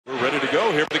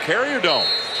go here at the Carrier Dome.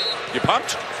 You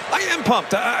pumped? I am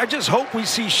pumped. I just hope we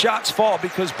see shots fall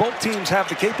because both teams have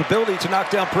the capability to knock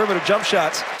down perimeter jump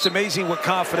shots. It's amazing what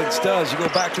confidence does. You go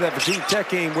back to that Virginia Tech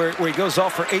game where he goes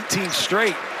off for 18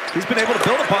 straight. He's been able to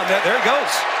build upon that. There he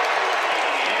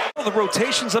goes. The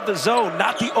rotations of the zone,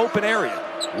 not the open area.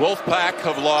 Wolfpack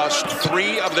have lost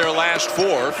 3 of their last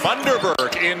 4.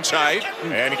 Funderburg in tight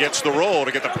and gets the roll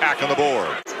to get the Pack on the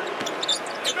board.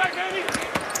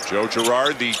 Joe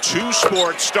Girard, the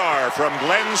 2-sport star from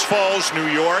Glens Falls, New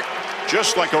York,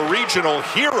 just like a regional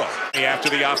hero. After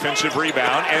the offensive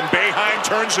rebound, and Boeheim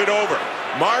turns it over.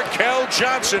 Markel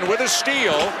Johnson with a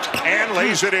steal and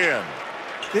lays it in.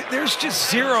 There's just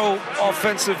zero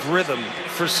offensive rhythm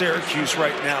for Syracuse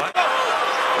right now.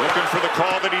 Looking for the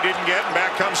call that he didn't get, and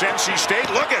back comes NC State.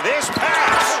 Look at this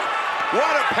pass.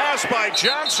 What a pass by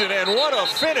Johnson, and what a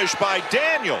finish by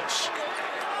Daniels.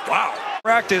 Wow.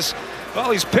 Practice.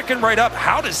 Well, he's picking right up.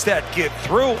 How does that get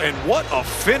through? And what a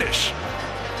finish.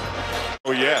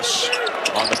 Oh, yes.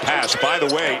 On the pass. By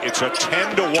the way, it's a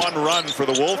 10-1 run for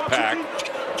the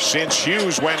Wolfpack since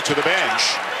Hughes went to the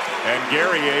bench. And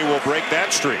Guerrier will break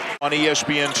that streak on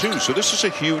ESPN2. So this is a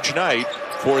huge night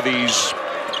for these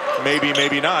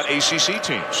maybe not ACC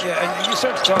teams. Yeah, and you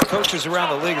start to talk coaches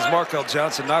around the league as Markel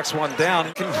Johnson knocks one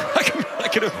down. I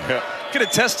can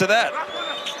attest to that.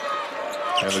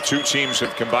 And the 2 teams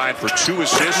have combined for 2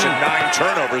 assists and 9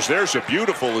 turnovers. There's a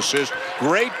beautiful assist.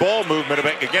 Great ball movement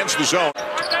against the zone.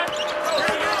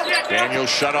 Daniels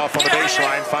shut off on the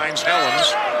baseline, finds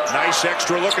Helms. Nice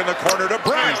extra look in the corner to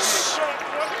Bryce.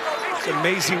 It's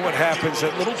amazing what happens.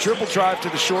 That little dribble drive to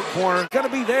the short corner. Got to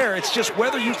be there. It's just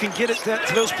whether you can get it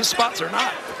to those spots or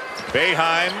not.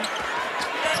 Boeheim,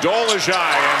 Dolezaj,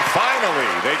 and finally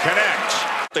they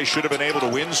connect. They should have been able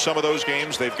to win some of those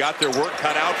games. They've got their work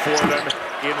cut out for them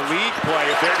in league play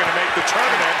if they're going to make the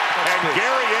tournament. And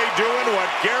Guerrier doing what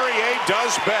Guerrier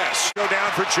does best. Go down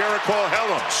for Jericho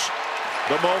Helms.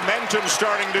 The momentum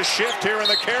starting to shift here in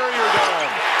the Carrier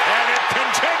Dome. And it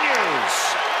continues.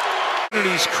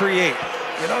 Create.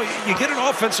 You know, you get an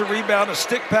offensive rebound, a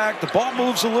stick pack, the ball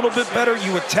moves a little bit better,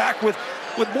 you attack with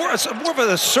more of an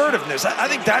assertiveness. I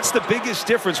think that's the biggest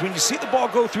difference when you see the ball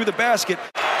go through the basket.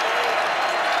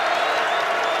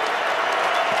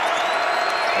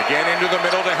 Again into the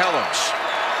middle to Helms.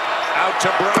 Out to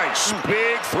Bryce.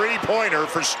 Big 3-pointer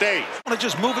for State. Want to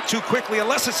just move it too quickly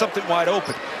unless it's something wide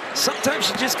open. Sometimes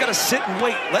you just got to sit and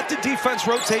wait. Let the defense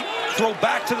rotate. Throw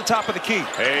back to the top of the key.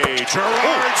 Hey,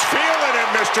 Girard's feeling it,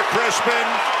 Mr. Crispin.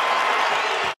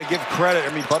 I give credit.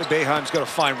 I mean, Buddy Boeheim's got to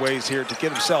find ways here to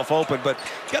get himself open, but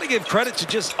you got to give credit to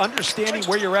just understanding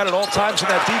where you're at all times in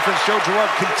that defense. Joe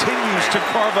Girard continues to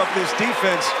carve up this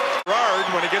defense. Girard,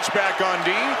 when he gets back on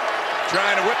D,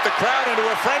 trying to whip the crowd into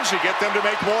a frenzy, get them to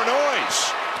make more noise.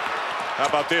 How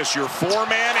about this? Your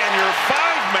 4-man and your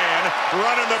 5-man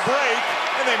running the break,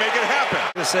 and they make it happen.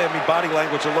 I'm going to say, I mean, body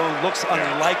language alone looks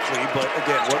unlikely, but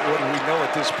again, what do we know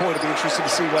at this point? It'll be interesting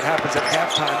to see what happens at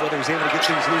halftime, whether he's able to get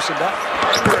things loosened up.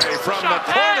 Andre from the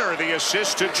corner, the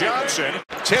assist to Johnson.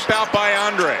 Tip out by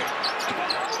Andre.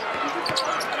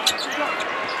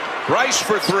 Bryce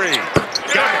for 3.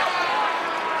 Got it.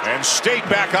 And State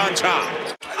back on top.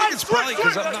 I think it's probably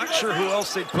because I'm not sure who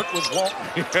else they put with Walton.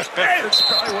 That's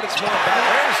probably what it's more about.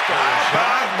 There's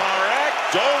Marek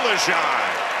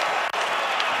Dolezaj.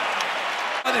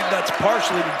 I think that's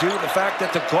partially to do with the fact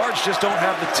that the guards just don't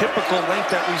have the typical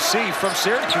length that we see from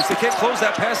Syracuse. They can't close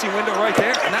that passing window right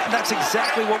there, and that's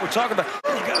exactly what we're talking about.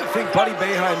 You got to think Buddy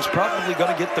Boeheim's probably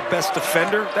going to get the best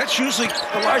defender. That's usually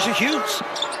Elijah Hughes.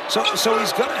 So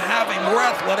he's going to have a more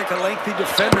athletic, a lengthy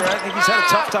defender. I think he's had a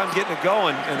tough time getting it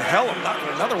going, and Helm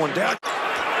knocking another one down.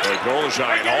 Hey,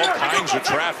 Dolezaj in all kinds of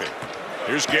traffic.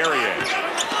 Here's Guerrier.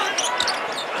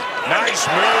 Nice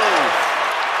move.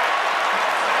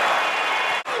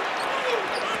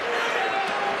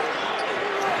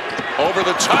 Over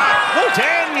the top.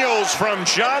 Daniels from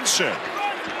Johnson.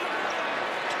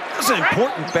 That's an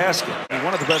important basket.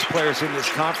 One of the best players in this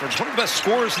conference. One of the best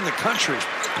scorers in the country.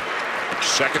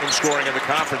 Second in scoring in the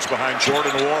conference behind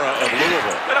Jordan Nwora of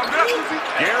Louisville.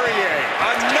 Guerrier,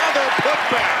 another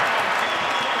putback.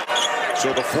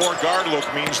 So the 4-guard look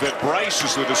means that Bryce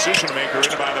is the decision maker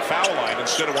in by the foul line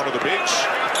instead of one of the bigs.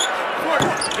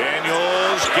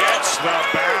 Daniels gets the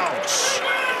bounce.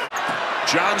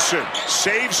 Johnson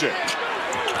saves it,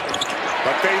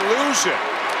 but they lose it.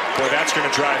 Boy, that's going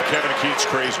to drive Kevin Keats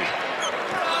crazy.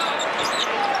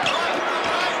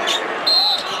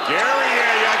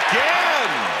 Guerrier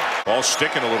again. Ball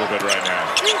sticking a little bit right now.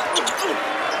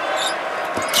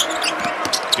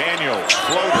 Daniels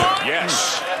floated,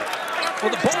 yes. Well,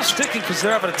 the ball's sticking because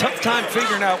they're having a tough time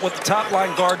figuring out what the top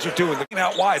line guards are doing. They're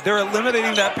out wide. They're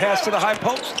eliminating that pass to the high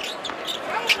post.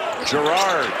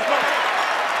 Girard.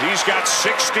 He's got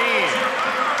 16.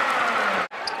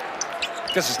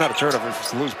 I guess it's not a turnover if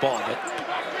it's a loose ball, but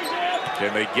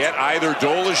can they get either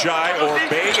Dolezaj or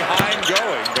Boeheim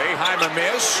going? Boeheim a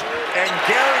miss, and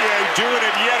Guerrier doing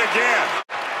it yet again.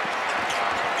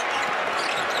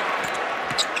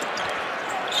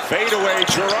 Fadeaway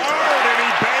Girard, and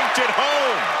he banked it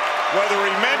home. Whether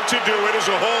he meant to do it is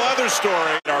a whole other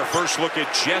story. Our first look at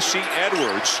Jesse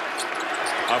Edwards,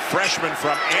 a freshman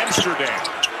from Amsterdam.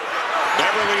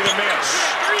 Beverly the miss.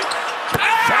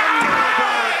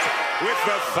 With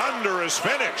the thunderous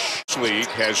finish. This league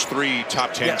has 3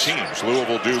 top 10 teams: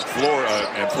 Louisville, Duke, Florida,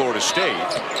 and Florida State.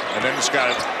 And then it's got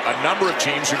a number of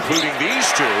teams, including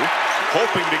these 2,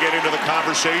 hoping to get into the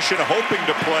conversation, hoping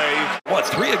to play. What,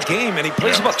 3 a game, and he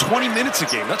plays about 20 minutes a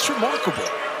game. That's remarkable.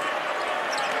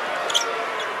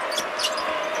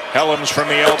 Helms from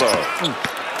the elbow.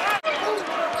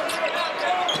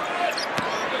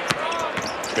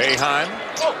 Boeheim.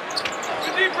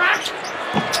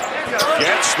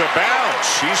 Gets the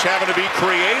bounce. He's having to be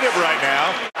creative right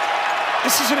now.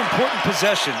 This is an important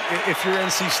possession if you're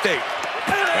NC State.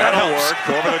 That'll work.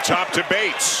 Over the top to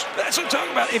Bates. That's what I'm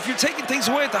talking about. If you're taking things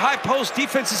away at the high post,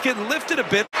 defense is getting lifted a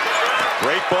bit.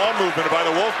 Great ball movement by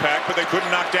the Wolfpack, but they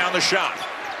couldn't knock down the shot.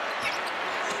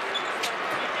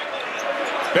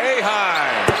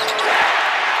 Boeheim.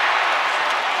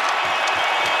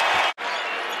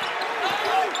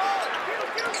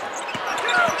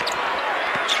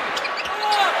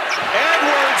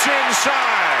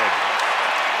 Inside.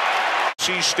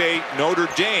 NC State, Notre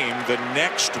Dame, the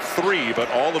next 3, but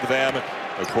all of them,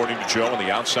 according to Joe on the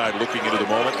outside looking into the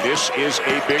moment, this is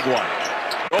a big one.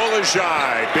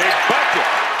 Dolezaj, big bucket.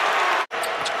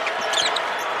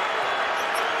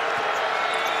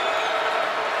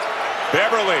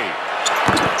 Beverly,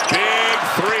 big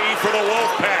 3 for the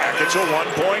Wolfpack. It's a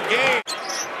 1-point game.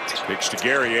 Kicks to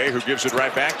Guerrier, who gives it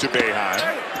right back to Boeheim.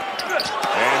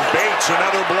 And Bates,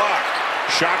 another block.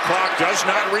 Shot clock does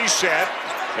not reset.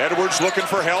 Edwards looking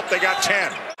for help. They got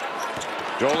 10.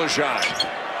 Dolezaj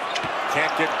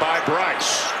can't get by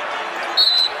Bryce.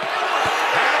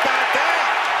 How about that?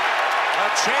 A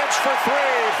chance for 3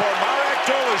 for Marek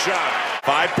Dolezaj.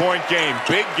 5-point game.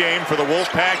 Big game for the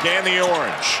Wolfpack and the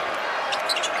Orange.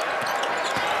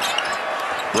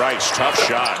 Bryce, tough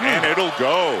shot, and it'll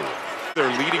go.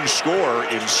 Their leading scorer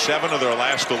in 7 of their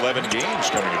last 11 games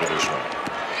coming into this one.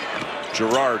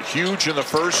 Girard, huge in the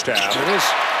first half. It is.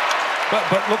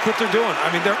 But look what they're doing.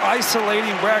 I mean, they're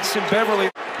isolating Braxton Beverly.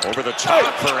 Over the top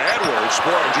for Edwards.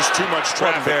 Boy, just too much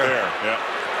traffic there. Yeah.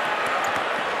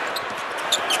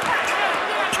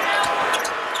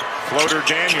 Floater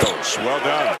Daniels. Well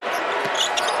done.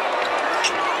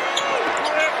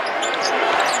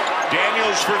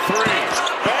 Daniels for 3.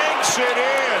 Banks it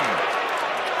in.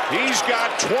 He's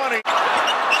got 20.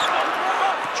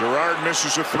 Girard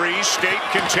misses a 3. State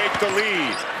can take the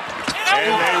lead. And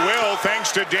they will,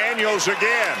 thanks to Daniels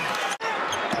again.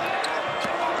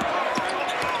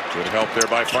 Good help there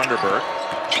by Funderburk.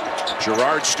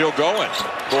 Girard still going.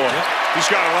 Boy, he's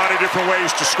got a lot of different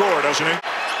ways to score, doesn't he?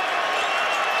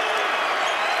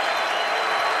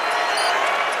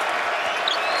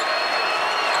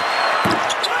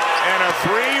 And a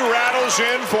 3 rattles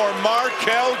in for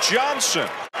Markel Johnson.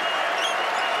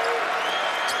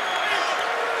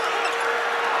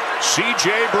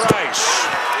 C.J. Bryce.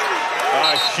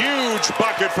 A huge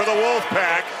bucket for the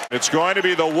Wolfpack. It's going to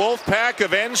be the Wolfpack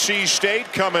of NC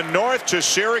State coming north to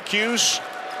Syracuse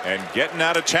and getting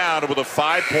out of town with a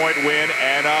 5-point win,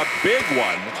 and a big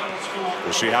one.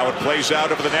 We'll see how it plays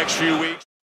out over the next few weeks.